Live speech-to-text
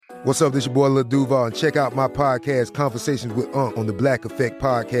What's up, this your boy Lil Duval, and check out my podcast, Conversations with Unc, on the Black Effect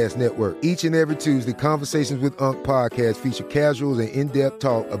Podcast Network. Each and every Tuesday, Conversations with Unc podcast feature casuals and in-depth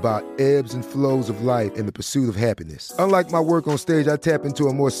talk about ebbs and flows of life and the pursuit of happiness. Unlike my work on stage, I tap into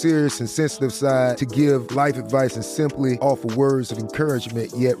a more serious and sensitive side to give life advice and simply offer words of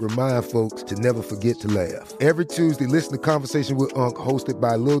encouragement, yet remind folks to never forget to laugh. Every Tuesday, listen to Conversations with Unc, hosted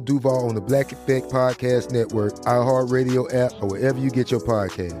by Lil Duval on the Black Effect Podcast Network, iHeartRadio app, or wherever you get your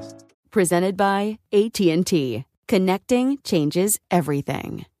podcasts. Presented by AT&T. Connecting changes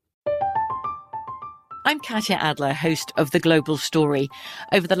everything. I'm Katya Adler, host of The Global Story.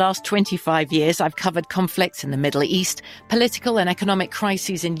 Over the last 25 years, I've covered conflicts in the Middle East, political and economic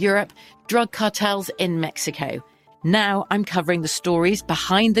crises in Europe, drug cartels in Mexico. Now I'm covering the stories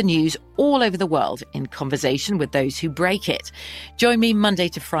behind the news all over the world in conversation with those who break it. Join me Monday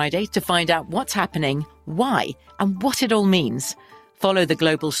to Friday to find out what's happening, why, and what it all means. Follow The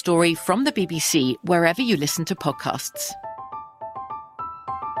Global Story from the BBC wherever you listen to podcasts.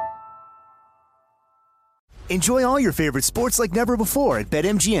 Enjoy all your favorite sports like never before at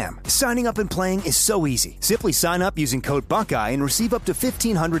BetMGM. Signing up and playing is so easy. Simply sign up using code Buckeye and receive up to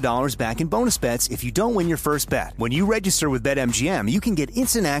 $1,500 back in bonus bets if you don't win your first bet. When you register with BetMGM, you can get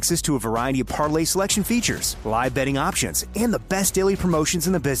instant access to a variety of parlay selection features, live betting options, and the best daily promotions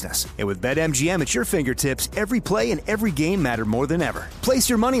in the business. And with BetMGM at your fingertips, every play and every game matter more than ever. Place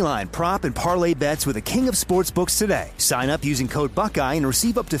your moneyline, prop, and parlay bets with the king of sportsbooks today. Sign up using code Buckeye and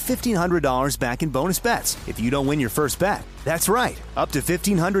receive up to $1,500 back in bonus bets if you don't win your first bet. That's right, up to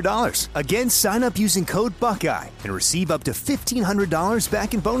 $1,500. Again, sign up using code Buckeye and receive up to $1,500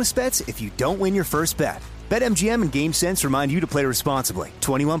 back in bonus bets if you don't win your first bet. BetMGM and GameSense remind you to play responsibly.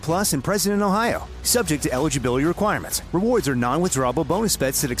 21 plus and present in Ohio. Subject to eligibility requirements. Rewards are non-withdrawable bonus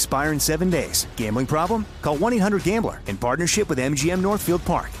bets that expire in 7 days. Gambling problem? Call 1-800-GAMBLER in partnership with MGM Northfield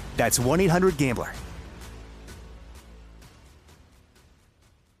Park. That's 1-800-GAMBLER.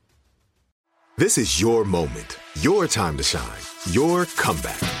 This is your moment, your time to shine, your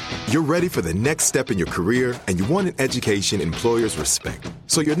comeback. You're ready for the next step in your career, and you want an education employers respect.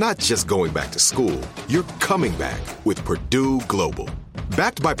 So you're not just going back to school, you're coming back with Purdue Global.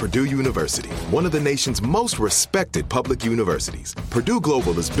 Backed by Purdue University, one of the nation's most respected public universities, Purdue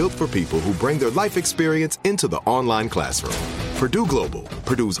Global is built for people who bring their life experience into the online classroom. Purdue Global,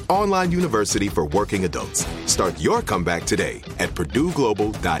 Purdue's online university for working adults. Start your comeback today at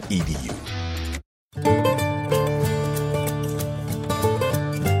purdueglobal.edu.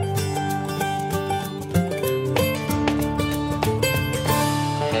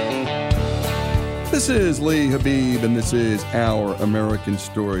 This is Lee Habib, and this is Our American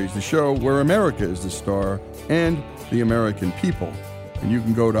Stories, the show where America is the star and the American people. And you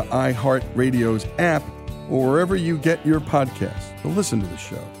can go to iHeartRadio's app or wherever you get your podcasts to listen to the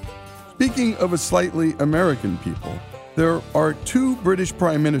show. Speaking of a slightly American people, there are two British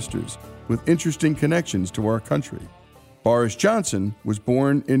prime ministers with interesting connections to our country. Boris Johnson was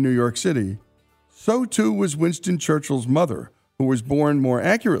born in New York City. So too was Winston Churchill's mother, who was born more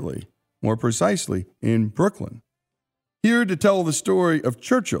accurately, more precisely, in Brooklyn. Here to tell the story of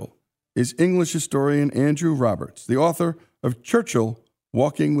Churchill is English historian Andrew Roberts, the author of Churchill,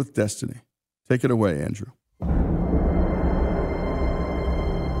 Walking with Destiny. Take it away, Andrew.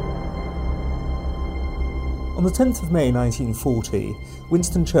 On the 10th of May 1940,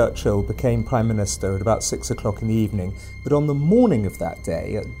 Winston Churchill became Prime Minister at about 6 o'clock in the evening, but on the morning of that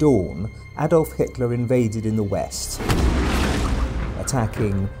day, at dawn, Adolf Hitler invaded in the west,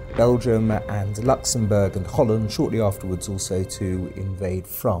 attacking Belgium and Luxembourg and Holland, shortly afterwards also to invade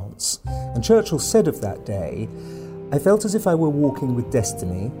France. And Churchill said of that day, "I felt as if I were walking with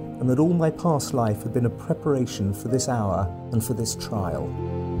destiny, and that all my past life had been a preparation for this hour and for this trial."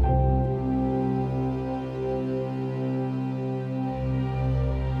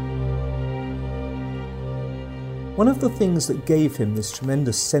 One of the things that gave him this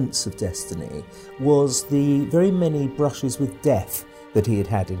tremendous sense of destiny was the very many brushes with death that he had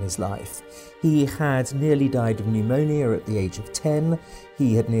had in his life. He had nearly died of pneumonia at the age of 10.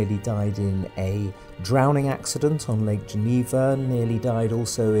 He had nearly died in a drowning accident on Lake Geneva, nearly died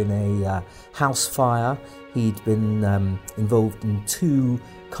also in a house fire. He'd been involved in 2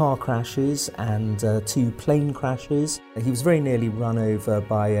 car crashes and 2 plane crashes. He was very nearly run over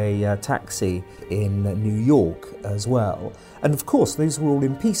by a taxi in New York as well. And of course, these were all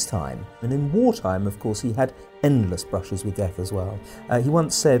in peacetime. And in wartime, of course, he had endless brushes with death as well. He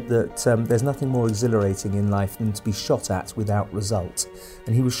once said that there's nothing more exhilarating in life than to be shot at without result.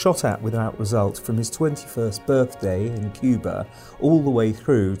 And he was shot at without result from his 21st birthday in Cuba all the way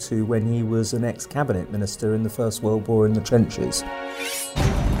through to when he was an ex-cabinet minister in the First World War in the trenches.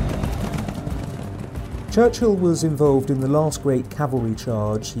 Churchill was involved in the last great cavalry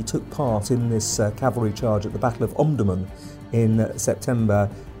charge. He took part in this cavalry charge at the Battle of Omdurman in September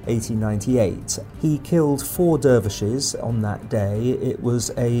 1898. He killed 4 dervishes on that day. It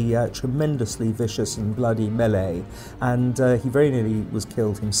was a tremendously vicious and bloody melee, and he very nearly was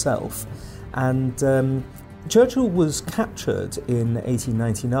killed himself. And Churchill was captured in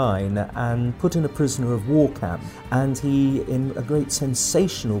 1899 and put in a prisoner of war camp, and he, in a great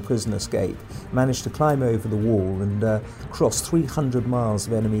sensational prison escape, managed to climb over the wall and cross 300 miles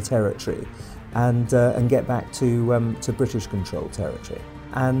of enemy territory and get back to British-controlled territory.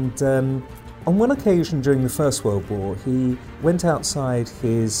 And on one occasion during the First World War, he went outside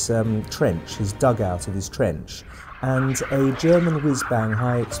his trench, his dugout of his trench, and a German whiz-bang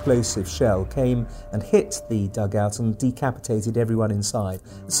high-explosive shell came and hit the dugout and decapitated everyone inside.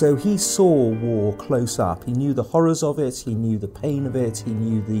 So he saw war close up. He knew the horrors of it, he knew the pain of it, he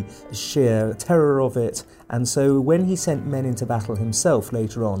knew the sheer terror of it, and so when he sent men into battle himself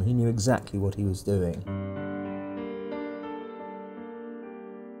later on, he knew exactly what he was doing.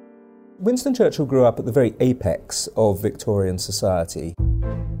 Winston Churchill grew up at the very apex of Victorian society.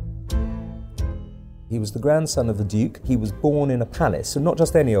 He was the grandson of the Duke. He was born in a palace, and not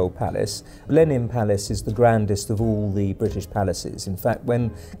just any old palace. Blenheim Palace is the grandest of all the British palaces. In fact,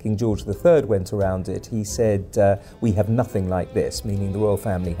 when King George III went around it, he said, "We have nothing like this," meaning the royal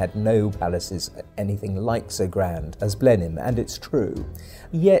family had no palaces anything like so grand as Blenheim, and it's true.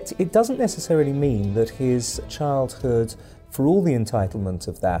 Yet it doesn't necessarily mean that his childhood, for all the entitlement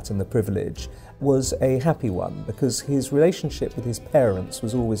of that and the privilege, was a happy one, because his relationship with his parents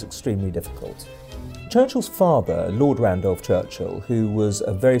was always extremely difficult. Churchill's father, Lord Randolph Churchill, who was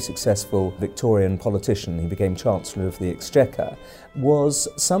a very successful Victorian politician, he became Chancellor of the Exchequer, was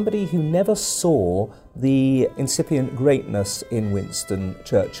somebody who never saw the incipient greatness in Winston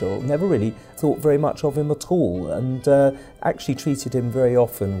Churchill, never really thought very much of him at all, and actually treated him very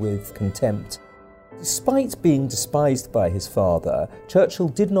often with contempt. Despite being despised by his father, Churchill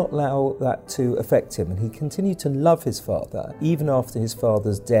did not allow that to affect him, and he continued to love his father, even after his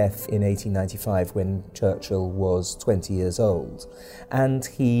father's death in 1895 when Churchill was 20 years old. And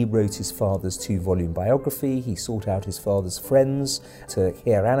he wrote his father's 2-volume biography, he sought out his father's friends to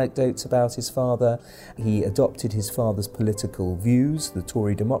hear anecdotes about his father, he adopted his father's political views, the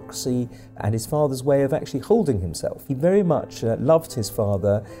Tory democracy, and his father's way of actually holding himself. He very much loved his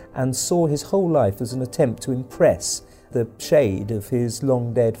father and saw his whole life as an attempt to impress the shade of his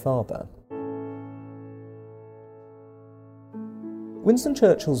long-dead father. Winston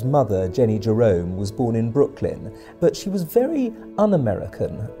Churchill's mother, Jenny Jerome, was born in Brooklyn, but she was very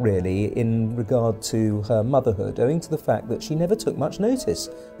un-American, really, in regard to her motherhood, owing to the fact that she never took much notice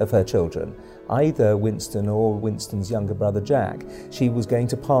of her children, either Winston or Winston's younger brother Jack. She was going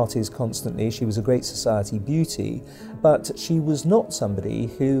to parties constantly, she was a great society beauty, but she was not somebody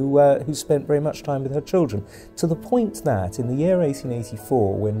who spent very much time with her children, to the point that in the year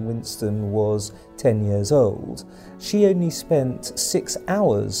 1884, when Winston was 10 years old, she only spent 6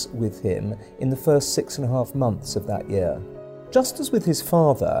 hours with him in the first 6.5 months of that year. Just as with his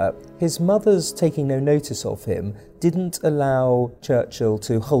father, his mother's taking no notice of him didn't allow Churchill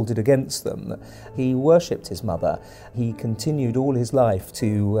to hold it against them. He worshipped his mother. He continued all his life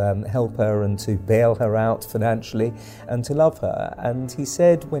to help her and to bail her out financially and to love her. And he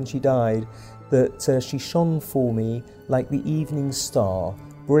said when she died that she shone for me like the evening star,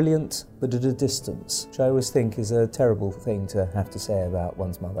 brilliant but at a distance, which I always think is a terrible thing to have to say about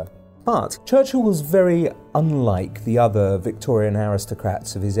one's mother. But Churchill was very unlike the other Victorian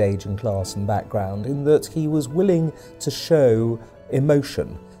aristocrats of his age and class and background in that he was willing to show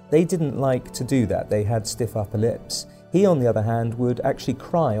emotion. They didn't like to do that, they had stiff upper lips. He, on the other hand, would actually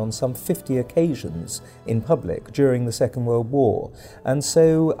cry on some 50 occasions in public during the Second World War. And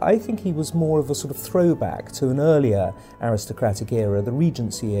so I think he was more of a sort of throwback to an earlier aristocratic era, the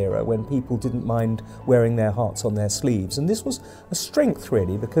Regency era, when people didn't mind wearing their hearts on their sleeves. And this was a strength,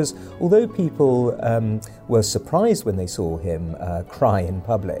 really, because although people were surprised when they saw him cry in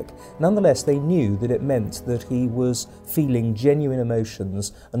public, nonetheless they knew that it meant that he was feeling genuine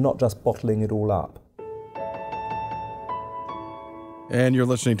emotions and not just bottling it all up. And you're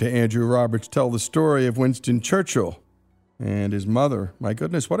listening to Andrew Roberts tell the story of Winston Churchill and his mother. My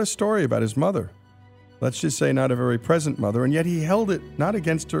goodness, what a story about his mother. Let's just say not a very present mother, and yet he held it not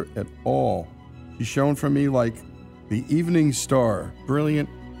against her at all. She shone for me like the evening star, brilliant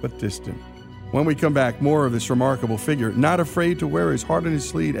but distant. When we come back, more of this remarkable figure, not afraid to wear his heart on his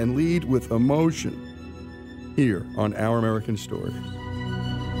sleeve and lead with emotion, here on Our American Stories.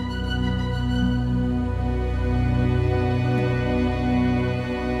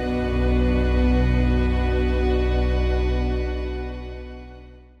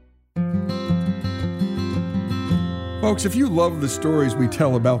 Folks, if you love the stories we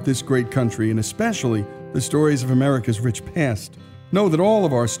tell about this great country, and especially the stories of America's rich past, know that all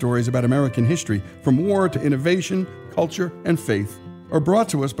of our stories about American history, from war to innovation, culture, and faith, are brought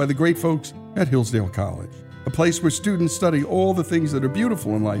to us by the great folks at Hillsdale College, a place where students study all the things that are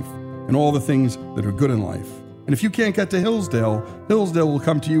beautiful in life and all the things that are good in life. And if you can't get to Hillsdale, Hillsdale will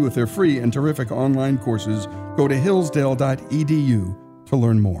come to you with their free and terrific online courses. Go to hillsdale.edu to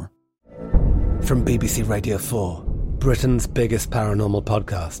learn more. From BBC Radio 4, Britain's biggest paranormal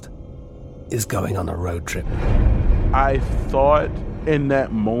podcast is going on a road trip. I thought in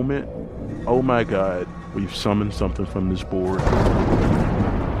that moment, oh my God, we've summoned something from this board.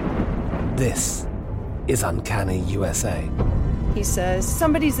 This is Uncanny USA. He says,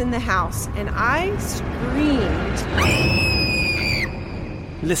 somebody's in the house, and I screamed.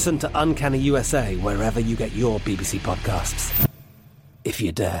 Listen to Uncanny USA wherever you get your BBC podcasts, if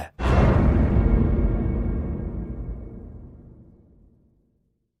you dare.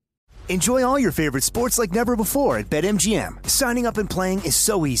 Enjoy all your favorite sports like never before at BetMGM. Signing up and playing is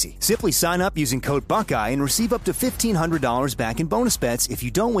so easy. Simply sign up using code Buckeye and receive up to $1,500 back in bonus bets if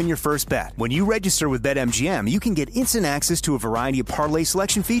you don't win your first bet. When you register with BetMGM, you can get instant access to a variety of parlay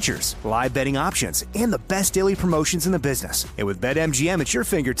selection features, live betting options, and the best daily promotions in the business. And with BetMGM at your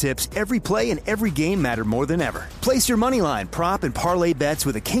fingertips, every play and every game matter more than ever. Place your moneyline, prop, and parlay bets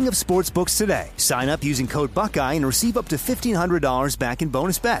with the king of sportsbooks today. Sign up using code Buckeye and receive up to $1,500 back in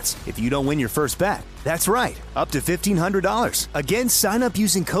bonus bets if you don't win your first bet. That's right, up to $1,500. Again, sign up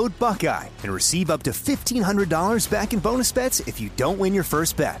using code Buckeye and receive up to $1,500 back in bonus bets if you don't win your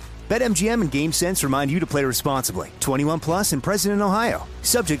first bet. BetMGM and GameSense remind you to play responsibly. 21 plus and present in Ohio.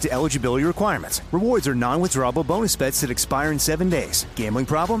 Subject to eligibility requirements. Rewards are non-withdrawable bonus bets that expire in 7 days. Gambling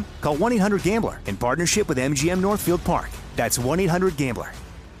problem? Call 1-800-GAMBLER in partnership with MGM Northfield Park. That's 1-800-GAMBLER.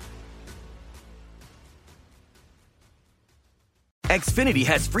 Xfinity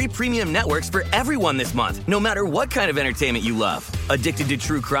has free premium networks for everyone this month, no matter what kind of entertainment you love. Addicted to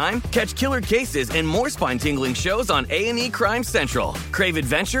true crime? Catch killer cases and more spine-tingling shows on A&E Crime Central. Crave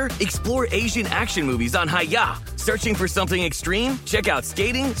adventure? Explore Asian action movies on Hi-YAH. Searching for something extreme? Check out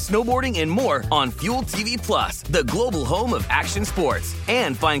skating, snowboarding, and more on Fuel TV Plus, the global home of action sports.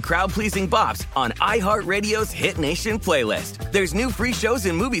 And find crowd-pleasing bops on iHeartRadio's Hit Nation playlist. There's new free shows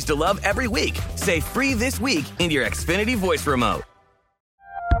and movies to love every week. Say free this week in your Xfinity voice remote.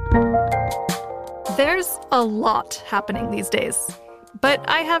 There's a lot happening these days, but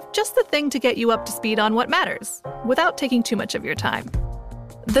I have just the thing to get you up to speed on what matters without taking too much of your time.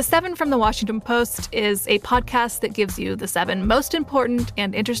 The 7 from the Washington Post is a podcast that gives you the 7 most important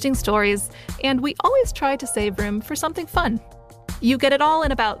and interesting stories, and we always try to save room for something fun. You get it all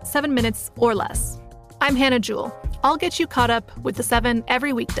in about 7 minutes or less. I'm Hannah Jewell. I'll get you caught up with the 7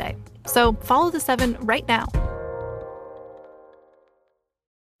 every weekday. So follow the 7 right now.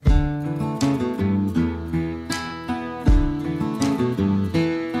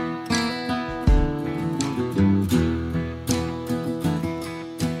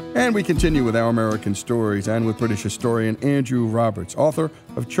 And we continue with Our American Stories and with British historian Andrew Roberts, author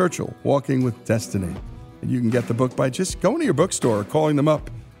of Churchill, Walking with Destiny. And you can get the book by just going to your bookstore or calling them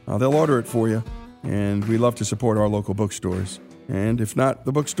up. They'll order it for you. And we love to support our local bookstores. And if not,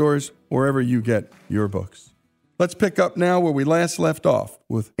 the bookstores, wherever you get your books. Let's pick up now where we last left off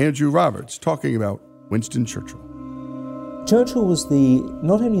with Andrew Roberts talking about Winston Churchill. Churchill was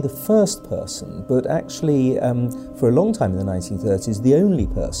not only the first person, but actually, for a long time in the 1930s, the only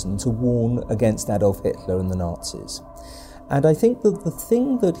person to warn against Adolf Hitler and the Nazis. And I think that the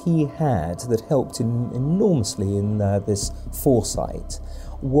thing that he had that helped him enormously in this foresight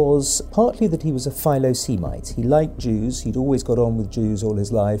was partly that he was a Philo-Semite. He liked Jews. He'd always got on with Jews all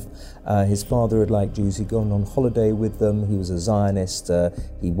his life. His father had liked Jews. He'd gone on holiday with them. He was a Zionist.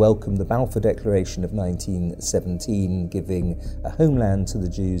 He welcomed the Balfour Declaration of 1917, giving a homeland to the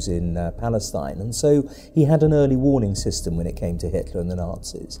Jews in Palestine. And so he had an early warning system when it came to Hitler and the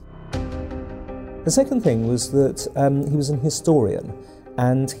Nazis. The second thing was that he was an historian,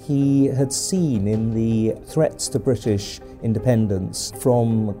 and he had seen in the threats to British independence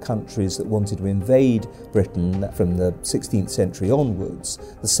from countries that wanted to invade Britain from the 16th century onwards,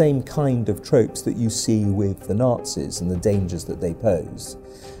 the same kind of tropes that you see with the Nazis and the dangers that they posed.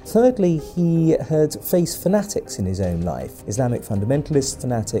 Thirdly, he had faced fanatics in his own life, Islamic fundamentalist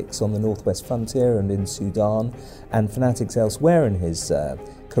fanatics on the northwest frontier and in Sudan, and fanatics elsewhere in his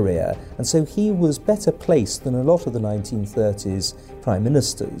career. And so he was better placed than a lot of the 1930s prime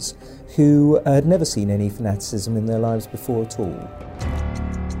ministers who had never seen any fanaticism in their lives before at all.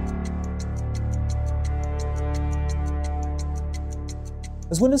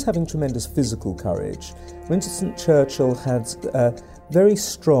 As well as having tremendous physical courage, Winston Churchill had very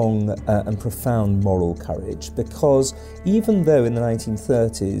strong and profound moral courage, because even though in the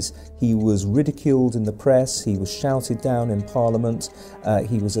 1930s he was ridiculed in the press, he was shouted down in Parliament,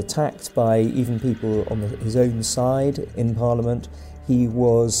 he was attacked by even people on his own side in Parliament, he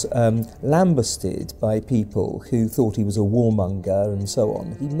was lambasted by people who thought he was a warmonger and so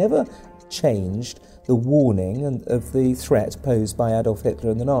on. He never changed the warning of the threat posed by Adolf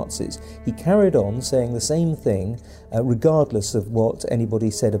Hitler and the Nazis. He carried on saying the same thing regardless of what anybody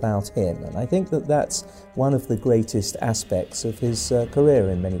said about him. And I think that that's one of the greatest aspects of his career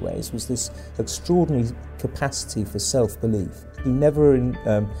in many ways, was this extraordinary capacity for self-belief. He never,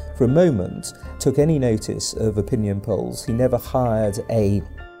 for a moment, took any notice of opinion polls. He never hired a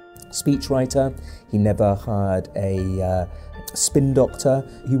speechwriter. He never hired a spin doctor.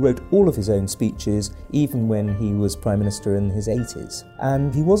 He wrote all of his own speeches, even when he was Prime Minister in his 80s.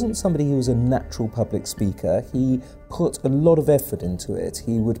 And he wasn't somebody who was a natural public speaker. He put a lot of effort into it.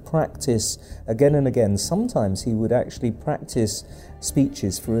 He would practice again and again. Sometimes he would actually practice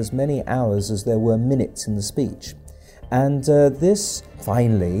speeches for as many hours as there were minutes in the speech. And this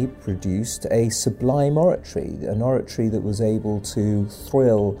finally produced a sublime oratory, an oratory that was able to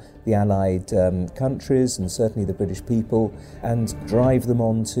thrill the Allied countries and certainly the British people and drive them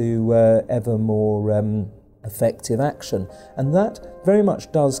on to ever more effective action. And that very much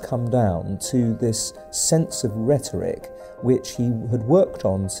does come down to this sense of rhetoric which he had worked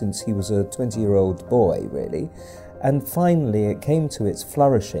on since he was a 20-year-old boy, really. And finally it came to its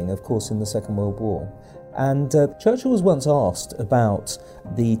flourishing, of course, in the Second World War. And Churchill was once asked about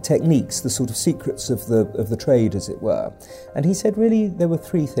the techniques, the sort of secrets of the trade, as it were. And he said really there were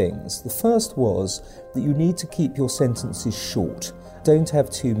three things. The first was that you need to keep your sentences short. Don't have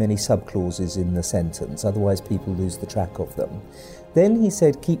too many subclauses in the sentence, otherwise people lose the track of them. Then he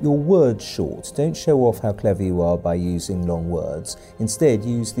said keep your words short. Don't show off how clever you are by using long words. Instead,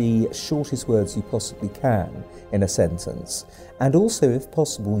 use the shortest words you possibly can in a sentence. And also, if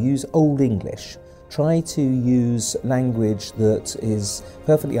possible, use Old English. Try to use language that is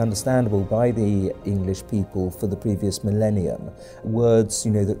perfectly understandable by the English people for the previous millennium. Words,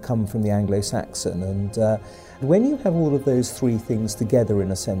 that come from the Anglo-Saxon. And when you have all of those three things together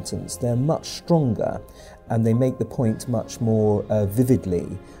in a sentence, they're much stronger and they make the point much more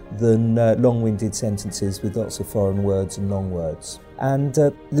vividly than long-winded sentences with lots of foreign words and long words. And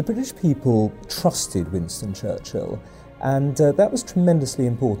the British people trusted Winston Churchill. And that was tremendously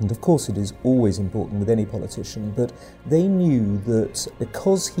important. Of course, it is always important with any politician, but they knew that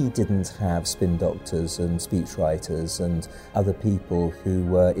because he didn't have spin doctors and speechwriters and other people who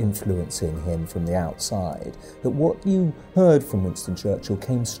were influencing him from the outside, that what you heard from Winston Churchill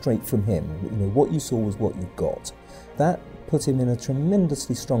came straight from him. What you saw was what you got. That put him in a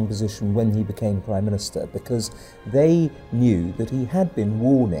tremendously strong position when he became Prime Minister, because they knew that he had been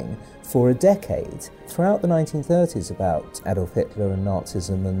warning for a decade throughout the 1930s about Adolf Hitler and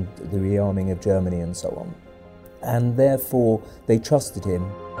Nazism and the rearming of Germany and so on. And therefore they trusted him.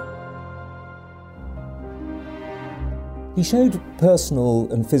 He showed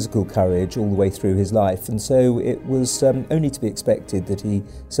personal and physical courage all the way through his life, and so it was only to be expected that he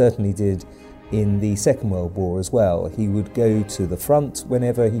certainly did in the Second World War as well. He would go to the front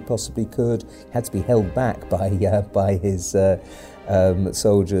whenever he possibly could. He had to be held back by his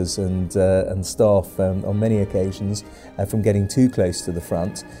soldiers and staff on many occasions from getting too close to the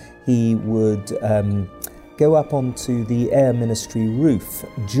front. He would go up onto the Air Ministry roof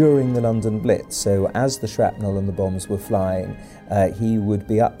during the London Blitz. So as the shrapnel and the bombs were flying, he would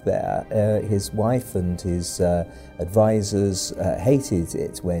be up there. His wife and his advisors hated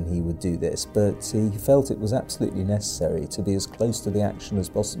it when he would do this, but he felt it was absolutely necessary to be as close to the action as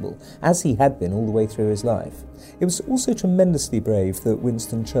possible, as he had been all the way through his life. It was also tremendously brave that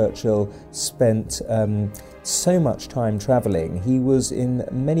Winston Churchill spent so much time travelling. He was in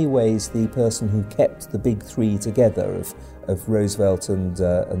many ways the person who kept the big three together of Roosevelt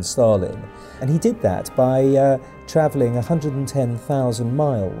and Stalin. And he did that by travelling 110,000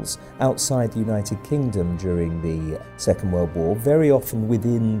 miles outside the United Kingdom during the Second World War, very often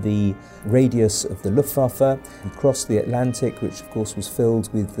within the radius of the Luftwaffe. He crossed the Atlantic, which of course was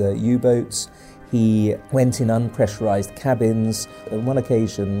filled with U-boats. He went in unpressurized cabins. On one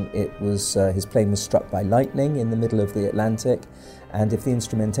occasion, it was his plane was struck by lightning in the middle of the Atlantic, and if the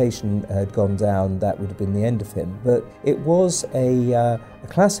instrumentation had gone down, that would have been the end of him. But it was a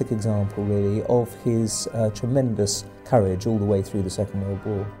classic example, really, of his tremendous courage all the way through the Second World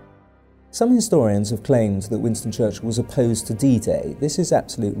War. Some historians have claimed that Winston Churchill was opposed to D-Day. This is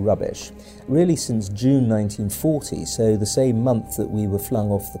absolute rubbish. Really, since June 1940, so the same month that we were flung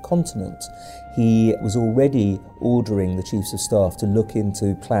off the continent, he was already ordering the chiefs of staff to look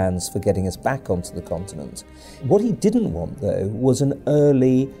into plans for getting us back onto the continent. What he didn't want, though, was an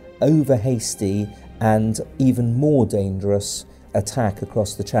early, over-hasty and even more dangerous attack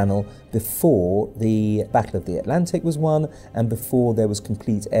across the Channel before the Battle of the Atlantic was won and before there was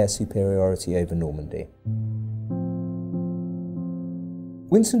complete air superiority over Normandy.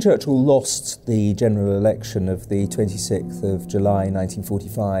 Winston Churchill lost the general election of the 26th of July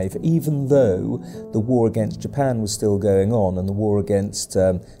 1945, even though the war against Japan was still going on and the war against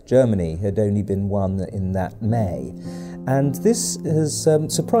Germany had only been won in that May. And this has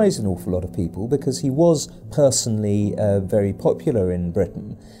surprised an awful lot of people because he was personally very popular in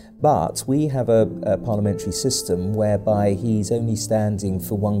Britain. But we have a parliamentary system whereby he's only standing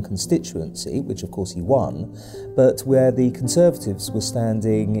for one constituency, which of course he won, but where the Conservatives were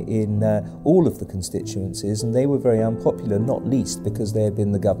standing in all of the constituencies, and they were very unpopular, not least because they had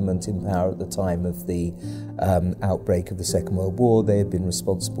been the government in power at the time of the outbreak of the Second World War. They had been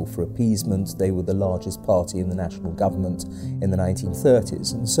responsible for appeasement. They were the largest party in the national government in the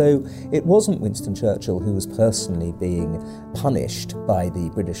 1930s. And so it wasn't Winston Churchill who was personally being punished by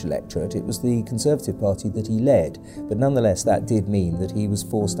the British electorate. It was the Conservative Party that he led. But nonetheless, that did mean that he was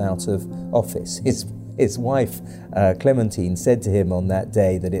forced out of office. His wife, Clementine, said to him on that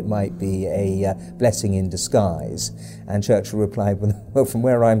day that it might be a blessing in disguise. And Churchill replied, well, from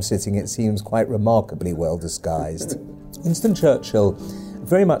where I'm sitting, it seems quite remarkably well disguised. Winston Churchill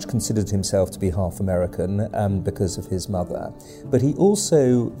very much considered himself to be half American because of his mother, but he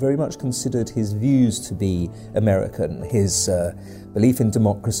also very much considered his views to be American, his belief in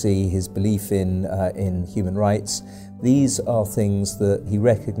democracy, his belief in human rights. These are things that he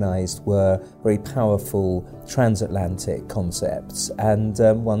recognised were very powerful transatlantic concepts and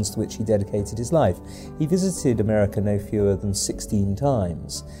ones to which he dedicated his life. He visited America no fewer than 16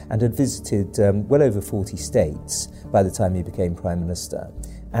 times and had visited well over 40 states by the time he became Prime Minister.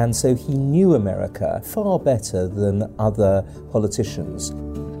 And so he knew America far better than other politicians.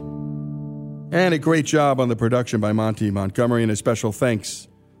 And a great job on the production by Monty Montgomery, and a special thanks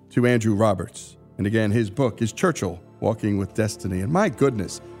to Andrew Roberts. And again, his book is Churchill, Walking with Destiny. And my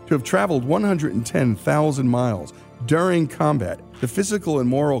goodness, to have traveled 110,000 miles during combat, the physical and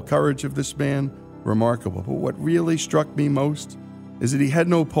moral courage of this man, remarkable. But what really struck me most is that he had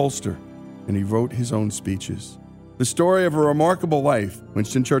no pollster, and he wrote his own speeches. The story of a remarkable life,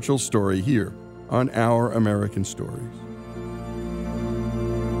 Winston Churchill's story, here on Our American Stories.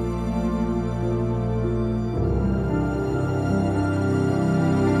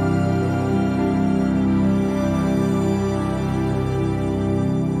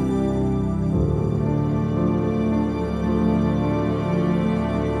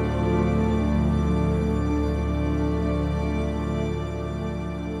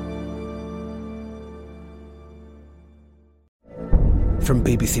 From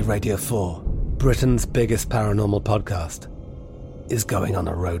BBC Radio 4, Britain's biggest paranormal podcast is going on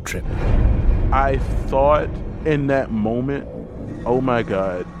a road trip. I thought in that moment, oh my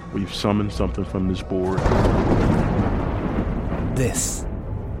God, we've summoned something from this board. This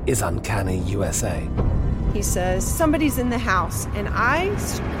is Uncanny USA. He says, somebody's in the house, and I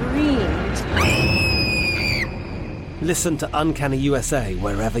screamed. Listen to Uncanny USA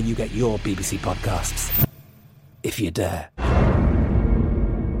wherever you get your BBC podcasts, if you dare.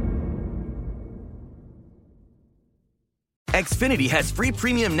 Xfinity has free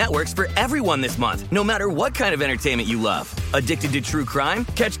premium networks for everyone this month, no matter what kind of entertainment you love. Addicted to true crime?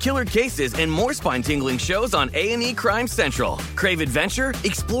 Catch killer cases and more spine-tingling shows on A&E Crime Central. Crave adventure?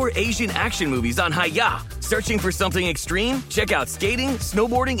 Explore Asian action movies on Hi-YAH. Searching for something extreme? Check out skating,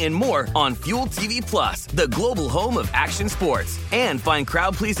 snowboarding, and more on Fuel TV Plus, the global home of action sports. And find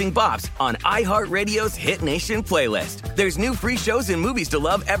crowd-pleasing bops on iHeartRadio's Hit Nation playlist. There's new free shows and movies to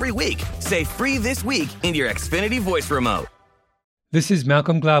love every week. Say free this week in your Xfinity voice remote. This is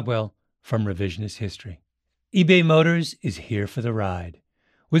Malcolm Gladwell from Revisionist History. eBay Motors is here for the ride.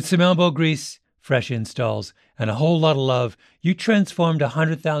 With some elbow grease, fresh installs, and a whole lot of love, you transformed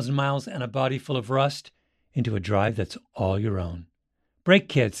 100,000 miles and a body full of rust into a drive that's all your own. Brake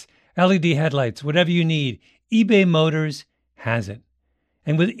kits, LED headlights, whatever you need, eBay Motors has it.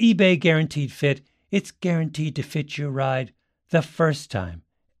 And with eBay Guaranteed Fit, it's guaranteed to fit your ride the first time,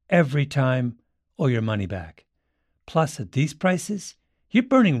 every time, or your money back. Plus, at these prices, you're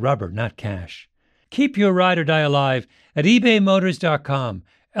burning rubber, not cash. Keep your ride or die alive at ebaymotors.com.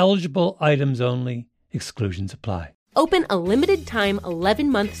 Eligible items only. Exclusions apply. Open a limited-time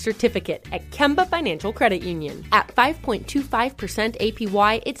 11-month certificate at Kemba Financial Credit Union. At 5.25%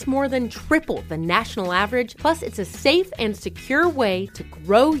 APY, it's more than triple the national average, plus it's a safe and secure way to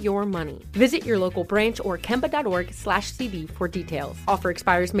grow your money. Visit your local branch or kemba.org/CD for details. Offer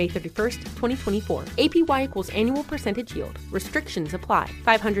expires May 31st, 2024. APY equals annual percentage yield. Restrictions apply.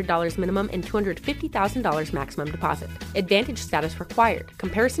 $500 minimum and $250,000 maximum deposit. Advantage status required.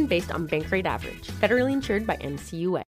 Comparison based on bank rate average. Federally insured by NCUA.